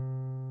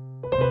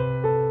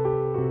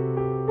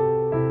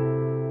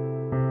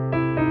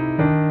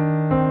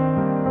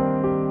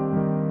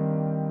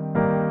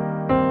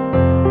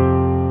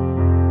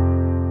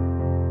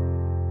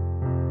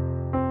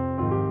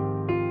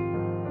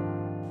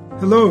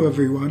Hello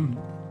everyone.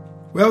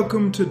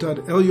 Welcome to Dot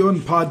Elyon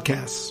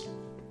Podcasts.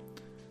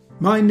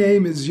 My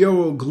name is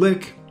Yoel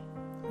Glick,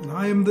 and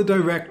I am the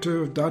director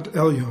of Dot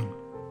Elyon,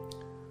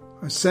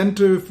 a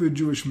center for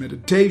Jewish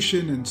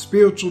meditation and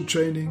spiritual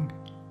training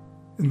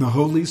in the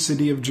holy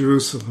city of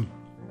Jerusalem.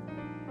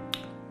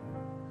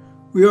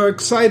 We are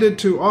excited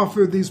to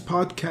offer these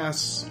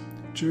podcasts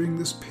during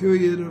this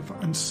period of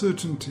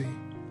uncertainty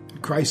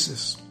and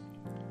crisis,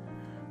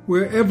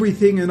 where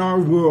everything in our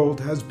world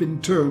has been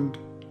turned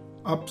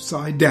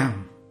upside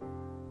down.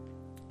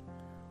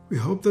 We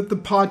hope that the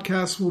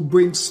podcast will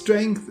bring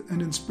strength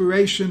and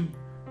inspiration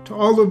to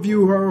all of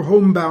you who are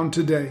homebound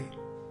today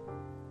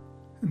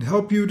and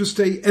help you to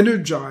stay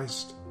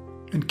energized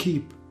and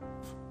keep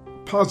a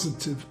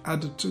positive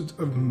attitude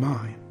of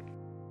mind.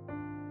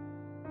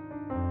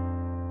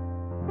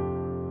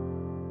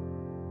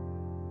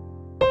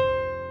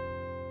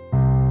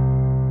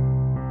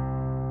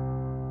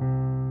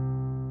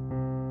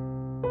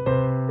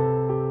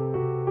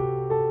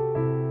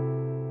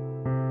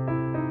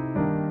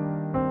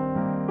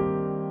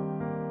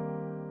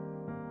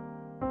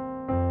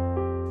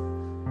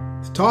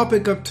 The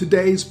topic of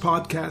today's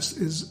podcast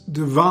is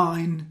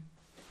divine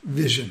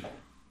vision.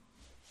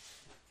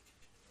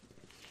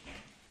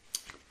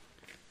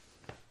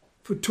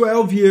 For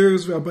 12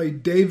 years, Rabbi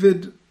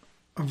David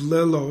of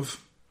Lelov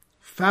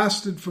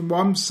fasted from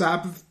one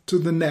Sabbath to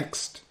the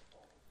next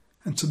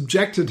and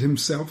subjected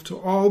himself to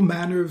all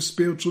manner of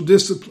spiritual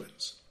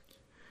disciplines.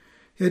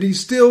 Yet he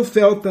still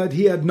felt that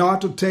he had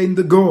not attained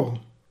the goal.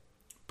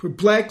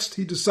 Perplexed,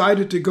 he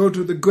decided to go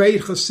to the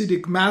great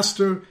Hasidic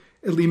master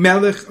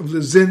Elimelech of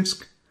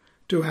Lizinsk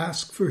to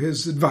ask for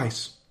his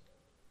advice.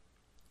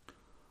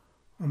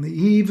 On the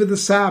eve of the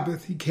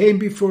Sabbath, he came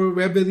before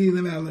Rebbe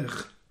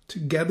Elimelech,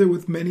 together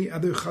with many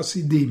other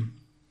Hasidim.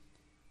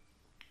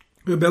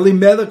 Rebbe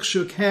Elimelech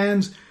shook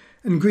hands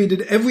and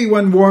greeted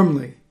everyone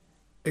warmly,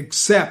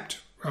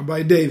 except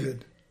Rabbi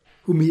David,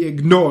 whom he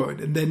ignored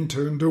and then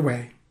turned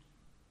away.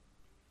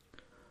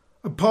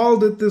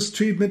 Appalled at this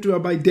treatment,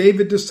 Rabbi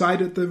David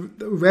decided that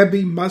the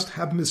Rebbe must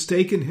have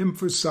mistaken him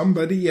for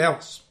somebody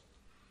else.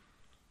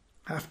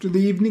 After the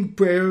evening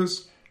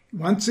prayers,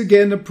 once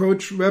again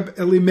approached Reb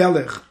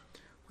Elimelech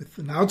with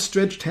an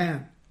outstretched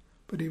hand,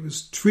 but he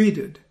was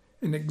treated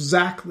in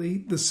exactly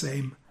the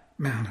same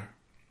manner.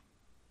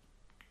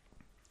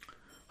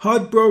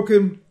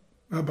 Heartbroken,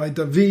 Rabbi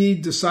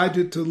David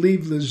decided to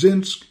leave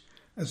Lizinsk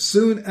as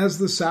soon as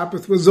the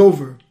Sabbath was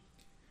over.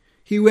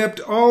 He wept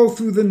all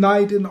through the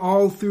night and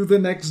all through the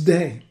next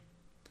day.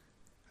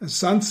 As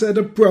sunset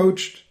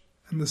approached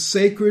and the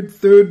sacred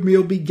third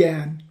meal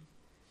began,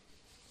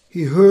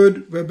 he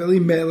heard Rebbe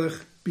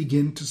Elimelech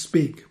begin to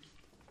speak.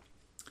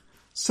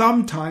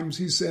 Sometimes,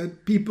 he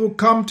said, people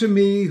come to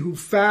me who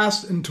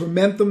fast and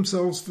torment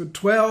themselves for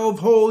 12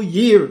 whole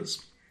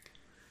years.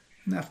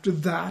 And after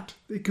that,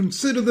 they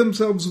consider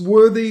themselves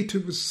worthy to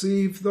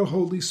receive the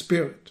Holy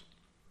Spirit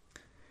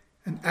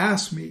and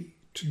ask me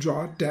to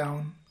draw it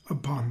down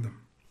upon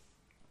them.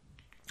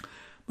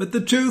 But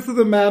the truth of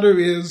the matter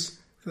is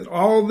that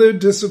all their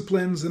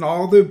disciplines and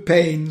all their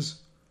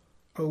pains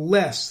are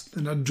less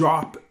than a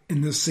drop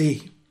in the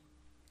sea.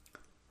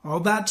 All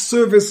that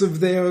service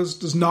of theirs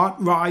does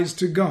not rise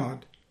to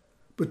God,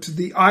 but to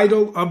the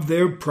idol of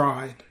their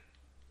pride.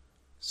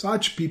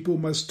 Such people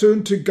must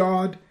turn to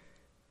God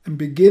and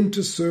begin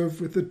to serve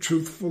with a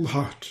truthful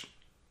heart.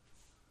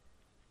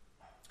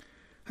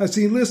 As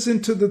he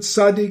listened to the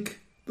tzaddik,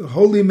 the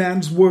holy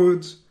man's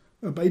words,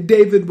 Rabbi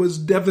David was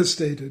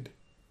devastated.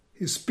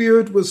 His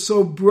spirit was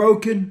so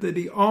broken that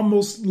he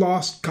almost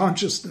lost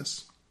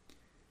consciousness.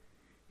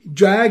 He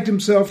dragged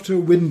himself to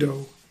a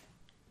window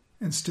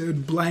and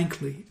stared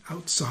blankly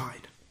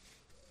outside.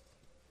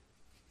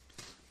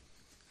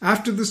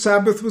 After the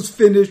Sabbath was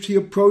finished, he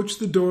approached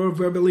the door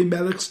of Rebbe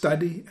Elimelech's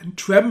study and,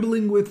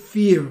 trembling with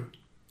fear,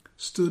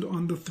 stood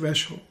on the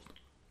threshold.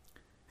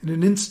 In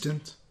an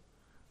instant,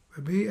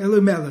 Rebbe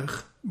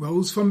Elimelech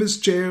rose from his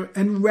chair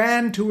and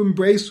ran to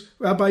embrace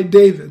Rabbi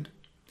David.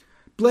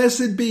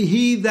 "Blessed be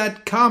he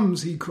that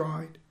comes," he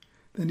cried.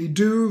 Then he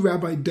drew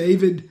Rabbi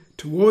David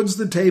towards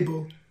the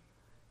table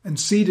and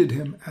seated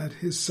him at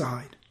his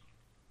side.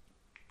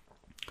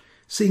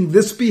 Seeing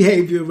this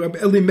behavior, Rabbi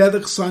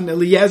Elimelech's son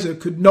Eliezer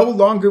could no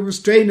longer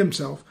restrain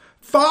himself.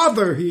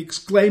 "Father," he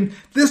exclaimed,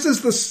 "this is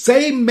the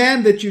same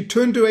man that you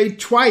turned away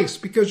twice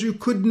because you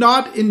could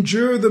not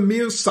endure the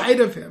mere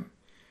sight of him."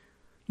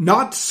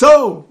 "Not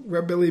so,"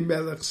 Rabbi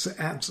Elimelech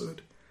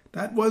answered.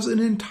 "That was an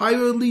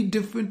entirely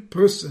different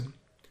person.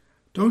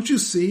 Don't you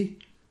see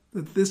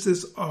that this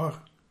is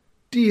our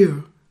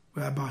dear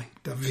Rabbi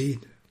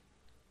David?"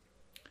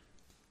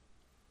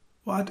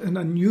 What an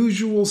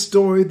unusual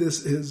story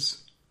this is.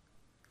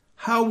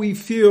 How we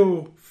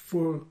feel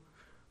for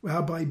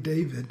Rabbi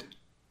David.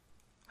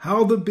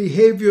 How the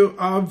behavior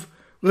of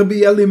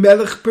Rabbi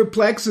Elimelech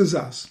perplexes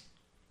us.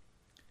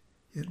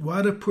 Yet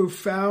what a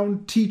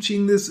profound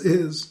teaching this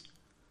is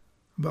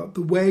about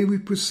the way we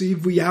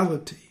perceive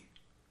reality,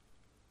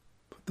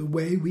 but the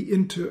way we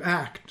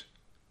interact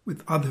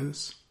with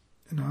others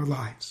in our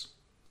lives.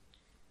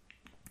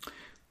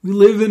 We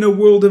live in a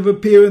world of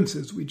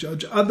appearances. We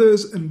judge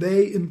others and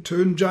they in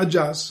turn judge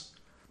us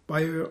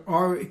by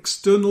our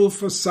external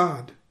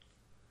facade.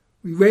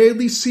 We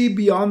rarely see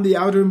beyond the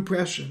outer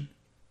impression.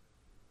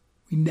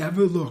 We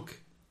never look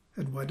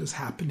at what is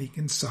happening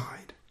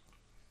inside.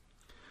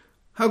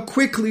 How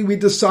quickly we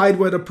decide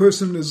what a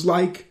person is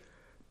like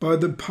by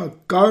the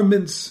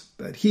garments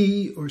that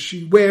he or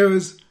she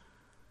wears,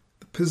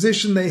 the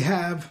position they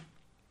have,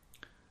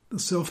 the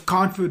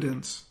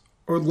self-confidence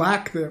or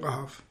lack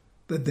thereof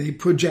that they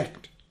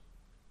project.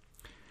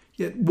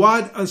 Yet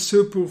what a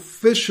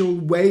superficial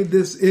way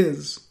this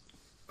is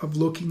of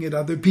looking at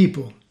other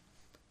people.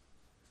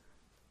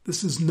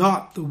 This is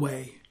not the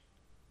way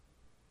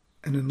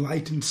an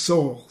enlightened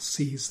soul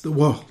sees the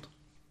world.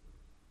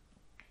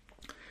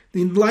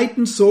 The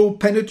enlightened soul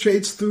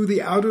penetrates through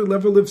the outer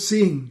level of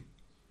seeing.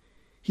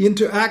 He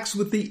interacts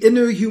with the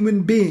inner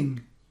human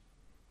being.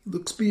 He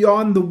looks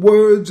beyond the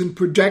words and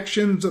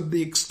projections of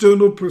the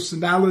external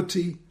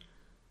personality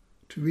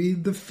to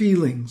read the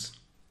feelings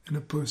in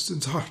a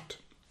person's heart.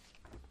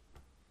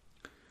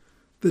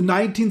 The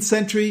 19th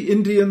century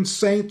Indian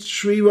saint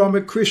Sri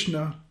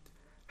Ramakrishna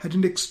had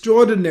an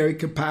extraordinary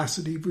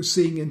capacity for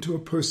seeing into a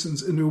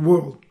person's inner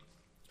world.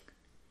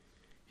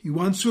 He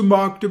once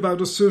remarked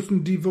about a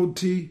certain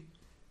devotee,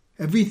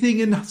 everything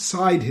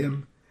inside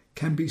him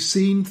can be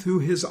seen through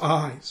his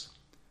eyes,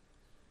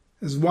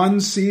 as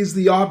one sees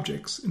the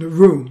objects in a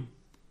room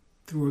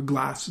through a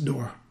glass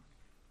door.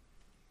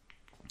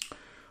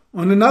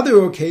 On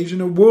another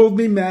occasion, a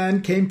worldly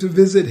man came to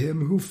visit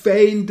him who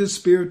feigned a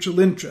spiritual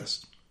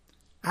interest.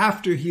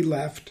 After he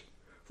left,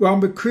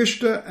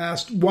 Ramakrishna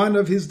asked one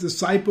of his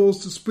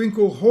disciples to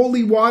sprinkle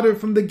holy water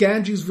from the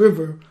Ganges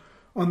River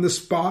on the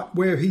spot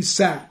where he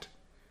sat,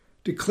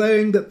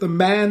 declaring that the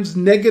man's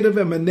negative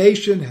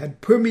emanation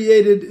had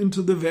permeated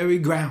into the very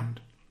ground.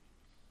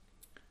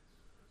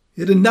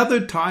 At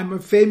another time, a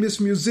famous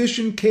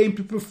musician came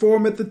to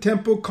perform at the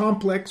temple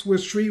complex where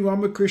Sri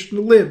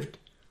Ramakrishna lived,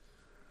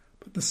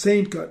 but the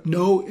saint got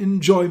no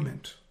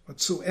enjoyment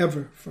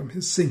whatsoever from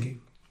his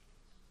singing.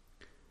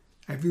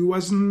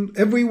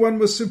 Everyone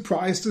was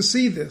surprised to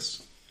see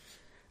this,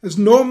 as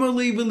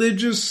normally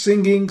religious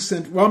singing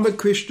sent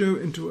Ramakrishna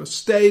into a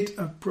state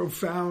of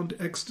profound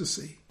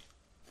ecstasy.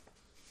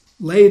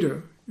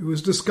 Later, it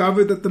was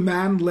discovered that the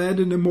man led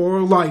an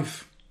immoral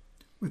life,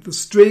 with a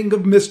string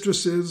of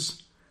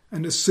mistresses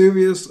and a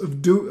series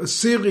of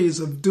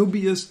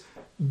dubious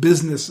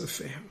business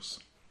affairs.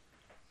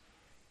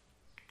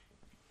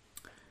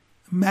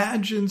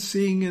 Imagine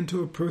seeing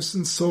into a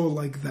person's soul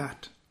like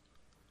that,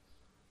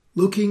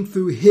 looking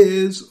through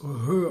his or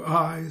her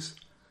eyes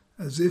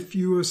as if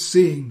you were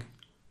seeing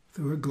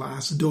through a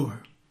glass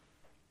door.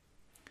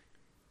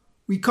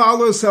 We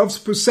call ourselves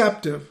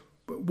perceptive,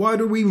 but what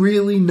do we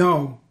really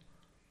know?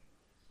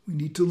 We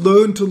need to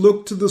learn to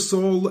look to the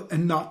soul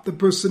and not the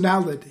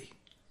personality,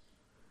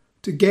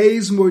 to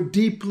gaze more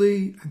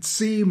deeply and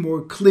see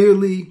more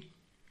clearly,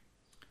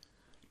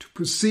 to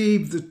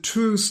perceive the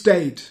true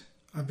state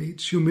of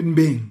each human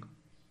being.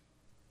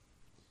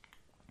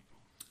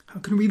 How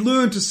can we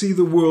learn to see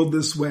the world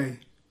this way?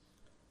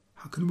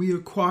 How can we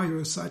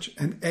acquire such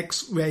an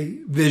X-ray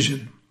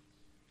vision?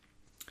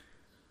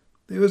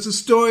 There is a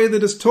story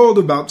that is told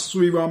about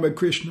Sri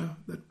Ramakrishna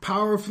that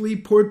powerfully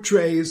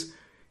portrays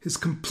his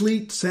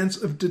complete sense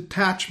of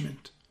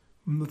detachment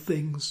from the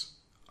things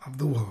of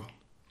the world.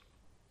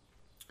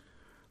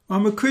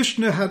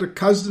 Ramakrishna had a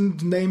cousin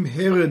named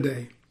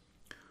Hariday,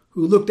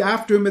 who looked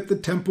after him at the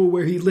temple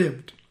where he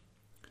lived.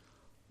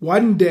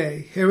 One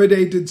day,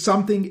 Hariday did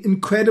something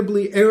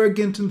incredibly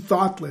arrogant and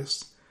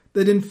thoughtless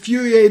that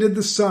infuriated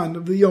the son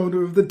of the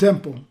owner of the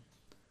temple.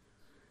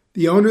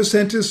 The owner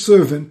sent his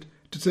servant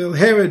to tell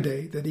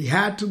Hariday that he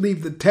had to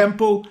leave the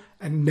temple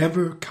and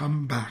never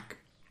come back.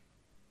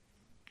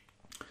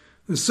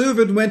 The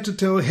servant went to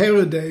tell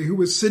Hariday, who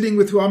was sitting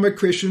with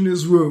Ramakrishna in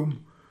his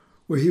room,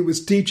 where he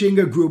was teaching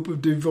a group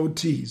of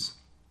devotees.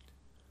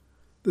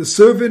 The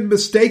servant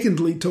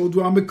mistakenly told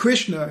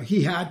Ramakrishna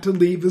he had to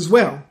leave as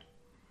well.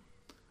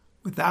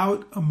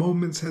 Without a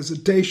moment's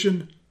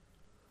hesitation,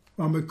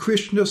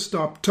 Ramakrishna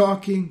stopped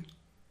talking,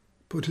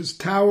 put his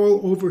towel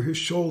over his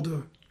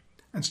shoulder,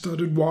 and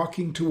started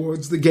walking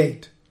towards the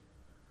gate,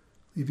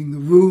 leaving the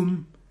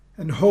room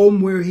and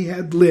home where he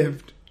had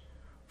lived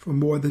for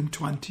more than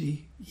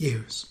 20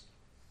 years.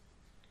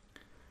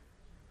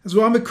 As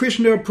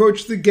Ramakrishna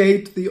approached the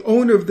gate, the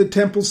owner of the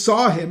temple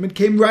saw him and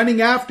came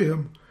running after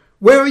him.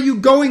 "Where are you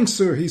going,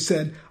 sir?" he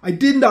said. "I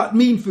did not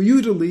mean for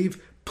you to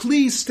leave.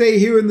 Please stay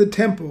here in the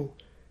temple.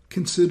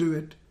 Consider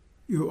it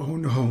your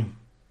own home."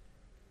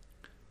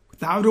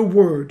 Without a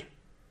word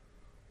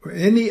or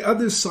any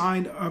other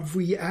sign of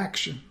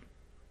reaction,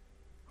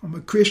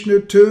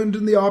 Ramakrishna turned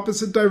in the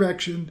opposite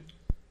direction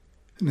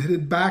and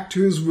headed back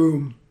to his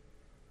room,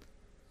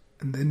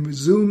 and then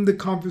resumed the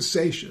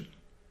conversation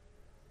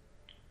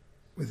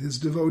with his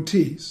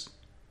devotees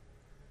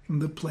from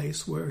the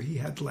place where he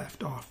had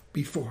left off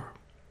before.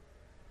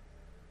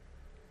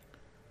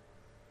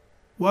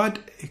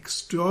 What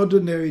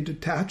extraordinary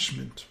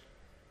detachment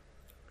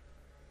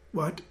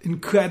What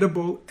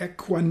incredible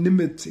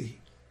equanimity.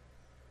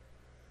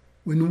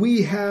 When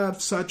we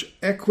have such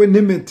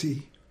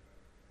equanimity,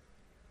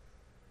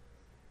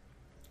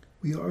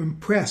 we are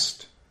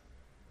impressed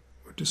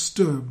or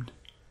disturbed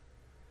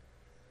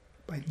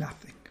by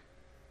nothing.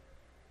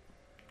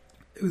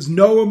 There is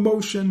no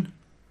emotion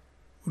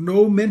or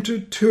no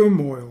mental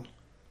turmoil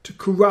to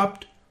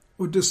corrupt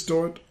or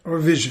distort our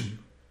vision.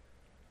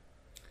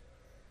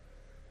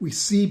 We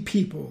see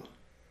people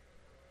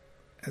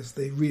as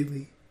they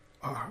really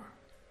are.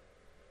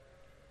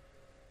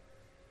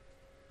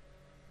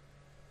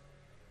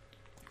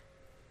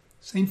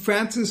 St.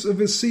 Francis of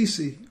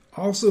Assisi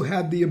also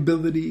had the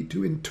ability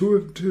to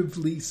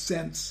intuitively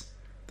sense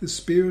the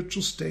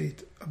spiritual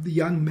state of the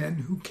young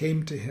men who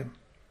came to him.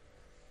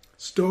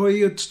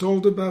 Story is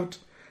told about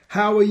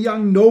how a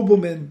young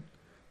nobleman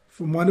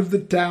from one of the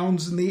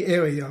towns in the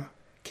area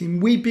came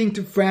weeping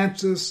to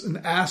Francis and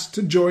asked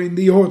to join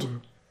the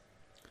order.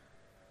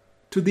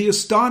 To the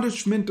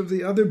astonishment of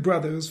the other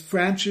brothers,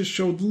 Francis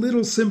showed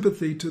little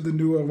sympathy to the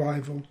new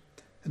arrival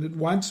and at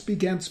once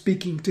began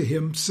speaking to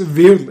him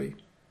severely.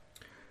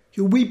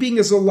 "Your weeping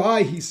is a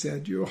lie," he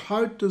said. "Your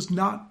heart does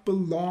not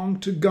belong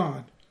to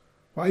God.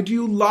 Why do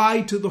you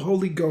lie to the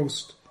Holy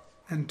Ghost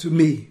and to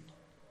me?"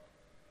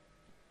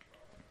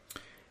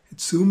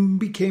 It soon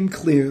became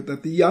clear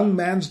that the young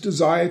man's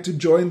desire to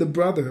join the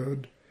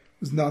brotherhood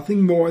was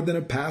nothing more than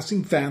a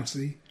passing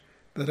fancy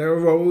that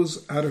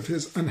arose out of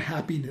his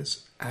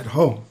unhappiness at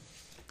home.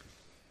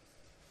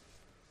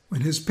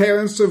 When his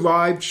parents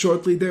arrived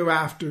shortly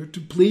thereafter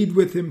to plead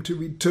with him to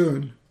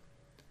return,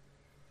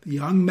 the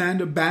young man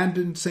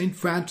abandoned St.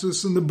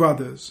 Francis and the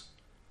brothers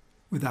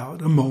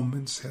without a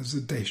moment's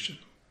hesitation.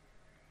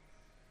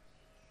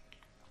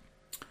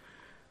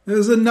 There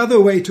is another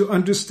way to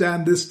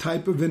understand this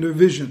type of inner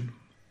vision,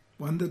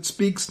 one that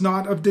speaks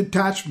not of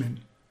detachment,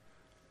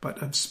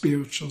 but of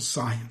spiritual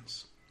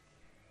science.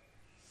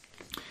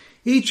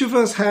 Each of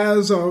us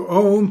has our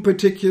own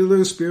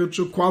particular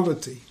spiritual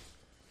quality.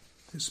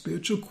 The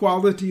spiritual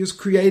quality is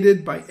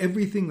created by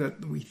everything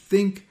that we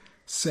think,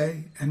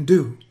 say, and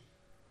do.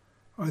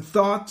 Our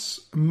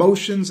thoughts,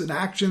 emotions, and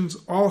actions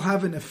all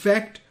have an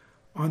effect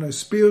on our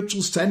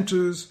spiritual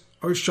centers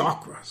or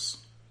chakras.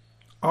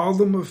 All of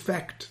them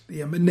affect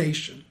the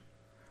emanation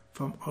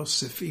from our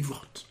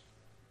sefirot.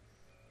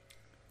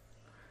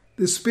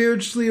 The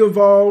spiritually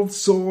evolved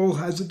soul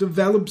has a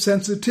developed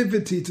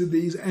sensitivity to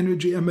these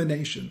energy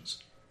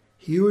emanations.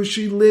 He or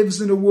she lives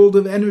in a world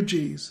of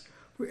energies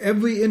where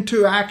every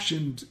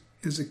interaction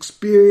is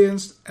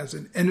experienced as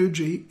an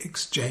energy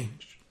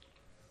exchange.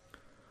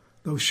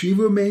 Though she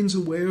remains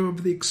aware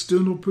of the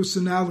external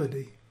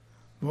personality,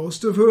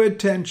 most of her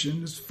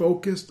attention is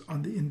focused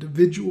on the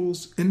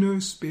individual's inner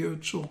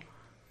spiritual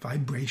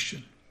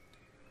vibration.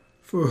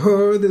 For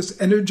her, this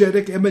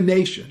energetic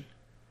emanation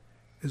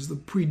is the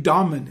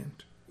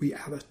predominant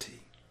reality.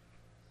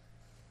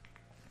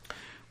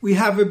 We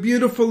have a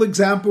beautiful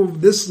example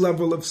of this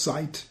level of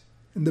sight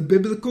in the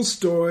biblical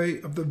story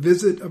of the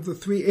visit of the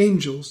three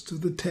angels to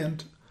the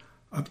tent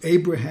of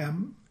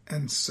Abraham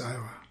and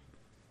Sarah.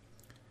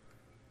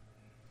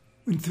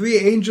 When three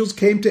angels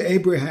came to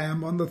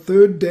Abraham on the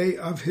third day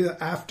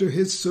after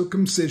his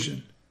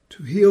circumcision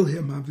to heal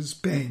him of his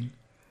pain,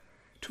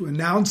 to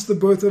announce the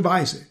birth of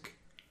Isaac,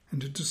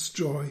 and to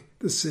destroy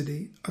the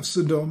city of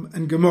Sodom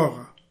and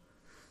Gomorrah,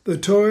 the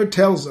Torah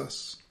tells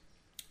us,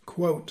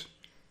 quote,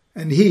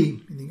 "And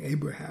he," meaning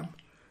Abraham,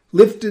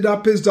 "lifted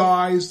up his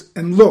eyes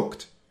and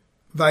looked,"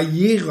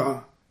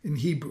 vayira in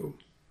Hebrew,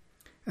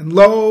 "and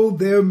lo,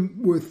 there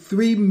were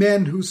three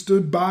men who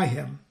stood by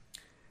him.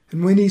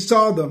 And when he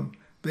saw them,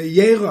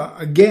 vayira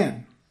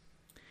again,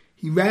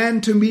 he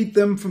ran to meet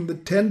them from the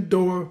tent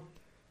door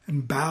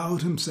and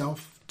bowed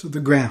himself to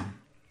the ground."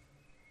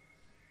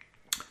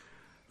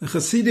 The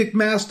Hasidic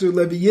master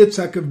Levi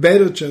Yitzhak of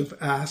Berdichev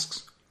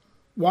asks,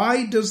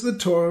 why does the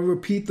Torah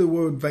repeat the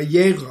word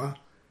vayera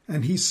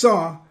and he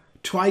saw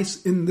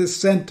twice in this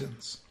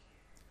sentence?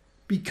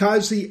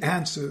 Because he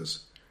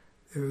answers,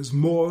 there is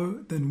more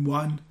than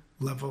one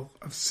level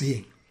of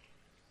seeing.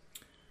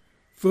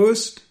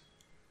 First,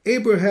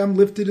 Abraham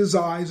lifted his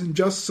eyes and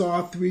just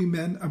saw three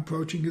men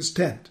approaching his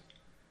tent.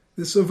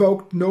 This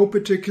evoked no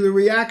particular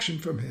reaction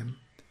from him.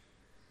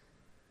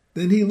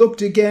 Then he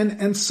looked again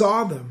and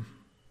saw them.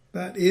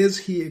 That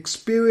is, he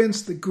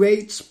experienced the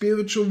great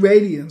spiritual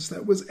radiance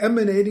that was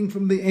emanating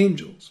from the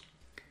angels.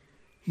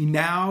 He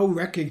now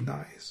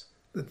recognized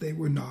that they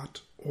were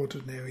not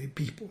ordinary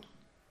people.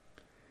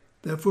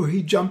 Therefore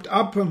he jumped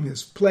up from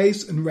his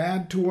place and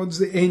ran towards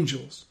the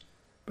angels,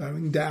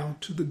 bowing down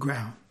to the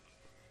ground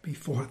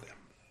before them.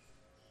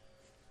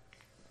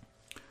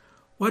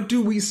 What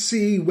do we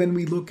see when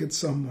we look at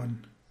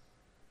someone?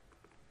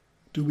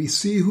 Do we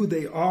see who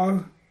they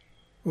are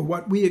or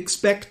what we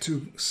expect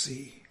to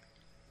see?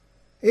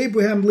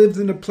 Abraham lived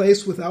in a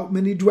place without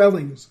many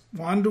dwellings.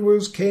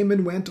 Wanderers came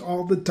and went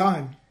all the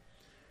time.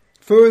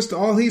 First,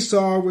 all he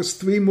saw was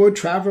three more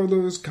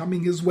travelers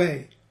coming his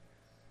way.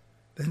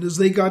 Then as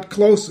they got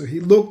closer, he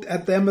looked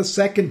at them a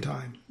second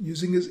time,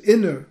 using his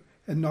inner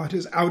and not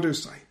his outer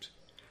sight.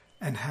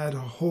 and had a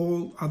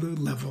whole other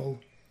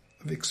level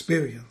of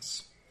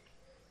experience.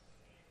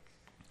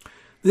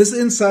 This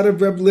insight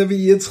of Reb Levi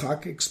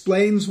Yitzchak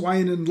explains why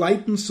an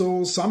enlightened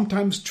soul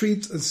sometimes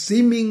treats a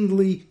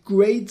seemingly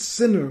great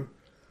sinner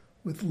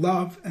with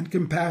love and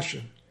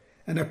compassion,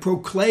 and a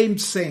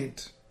proclaimed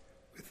saint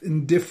with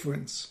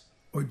indifference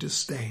or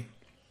disdain.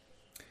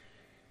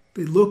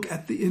 They look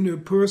at the inner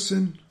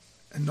person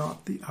and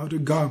not the outer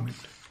garment.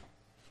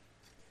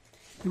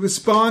 They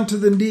respond to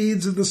the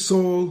needs of the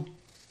soul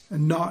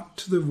and not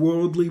to the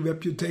worldly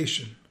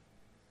reputation,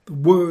 the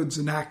words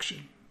and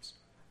actions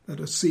that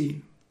are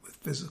seen with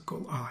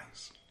physical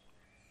eyes.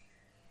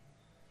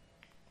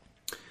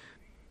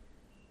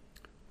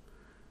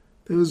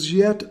 There is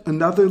yet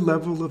another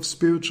level of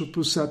spiritual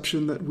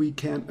perception that we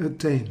can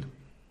attain.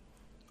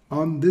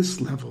 On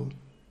this level,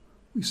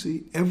 we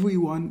see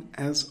everyone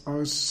as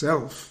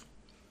ourself.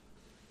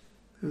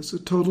 There's a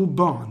total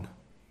bond,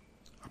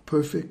 a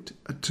perfect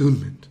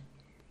attunement,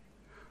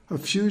 a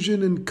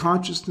fusion in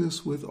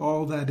consciousness with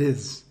all that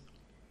is.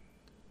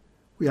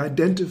 We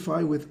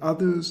identify with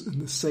others in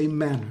the same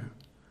manner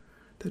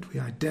that we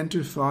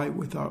identify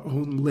with our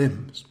own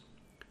limbs.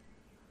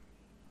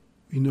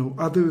 We know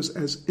others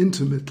as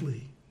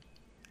intimately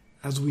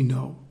as we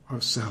know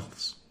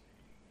ourselves.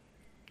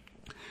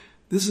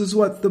 This is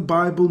what the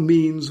Bible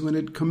means when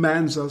it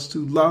commands us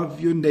to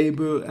love your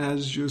neighbor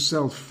as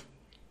yourself.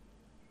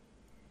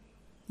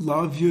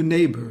 Love your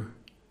neighbor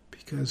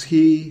because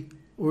he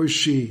or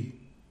she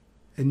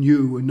and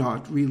you are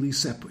not really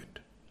separate,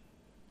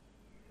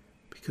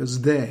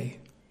 because they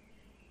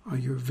are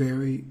your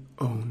very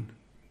own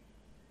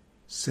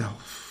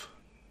self.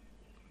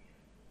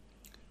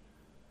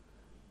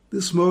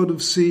 This mode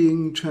of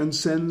seeing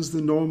transcends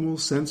the normal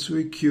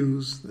sensory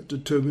cues that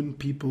determine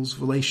people's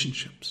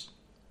relationships.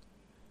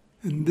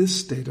 In this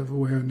state of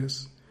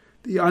awareness,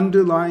 the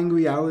underlying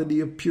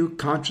reality of pure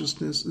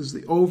consciousness is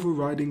the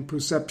overriding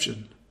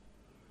perception.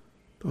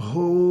 The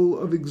whole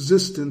of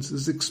existence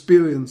is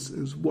experienced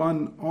as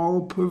one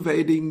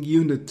all-pervading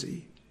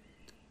unity.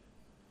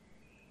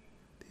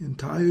 The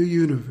entire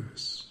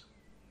universe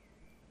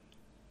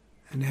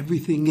and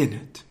everything in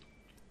it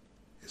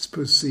is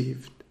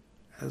perceived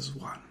as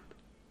one.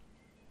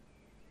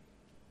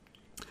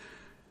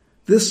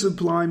 This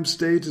sublime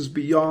state is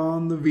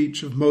beyond the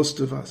reach of most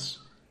of us,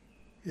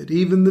 yet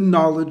even the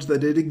knowledge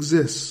that it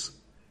exists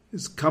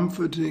is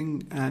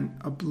comforting and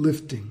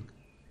uplifting.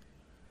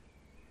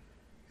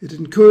 It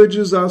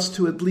encourages us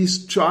to at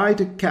least try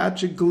to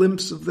catch a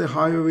glimpse of the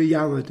higher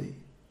reality.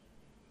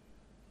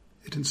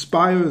 It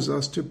inspires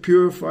us to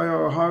purify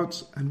our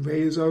hearts and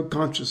raise our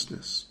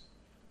consciousness,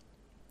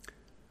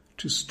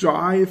 to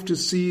strive to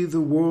see the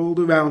world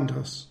around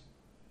us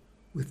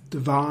with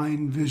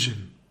divine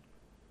vision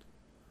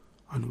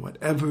on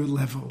whatever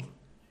level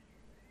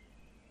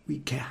we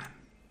can.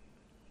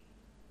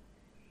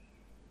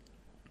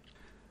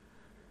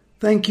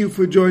 Thank you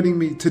for joining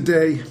me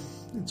today.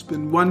 It's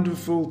been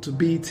wonderful to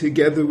be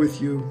together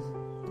with you.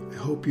 I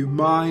hope your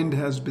mind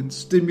has been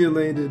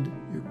stimulated,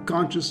 your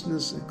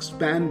consciousness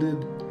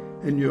expanded,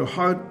 and your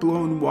heart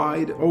blown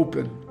wide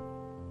open.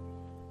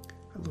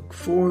 I look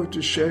forward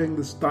to sharing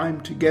this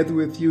time together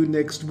with you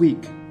next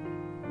week.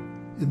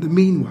 In the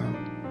meanwhile,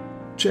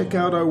 check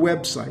out our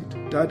website,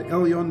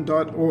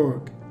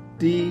 daatelyon.org,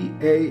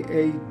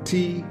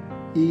 DAATELYON,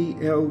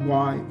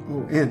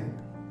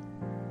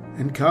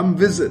 and come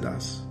visit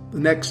us the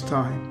next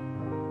time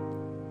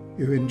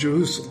you're in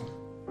Jerusalem.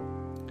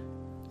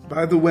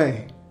 By the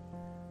way,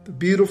 the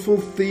beautiful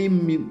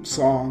theme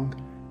song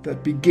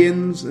that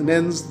begins and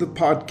ends the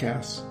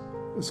podcast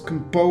was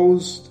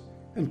composed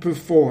and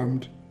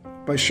performed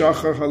by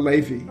Shachar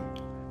Halevi.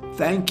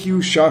 Thank you,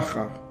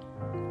 Shachar.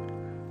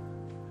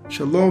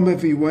 Shalom,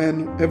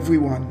 everyone.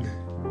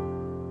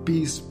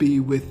 Peace be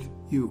with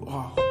you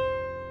all.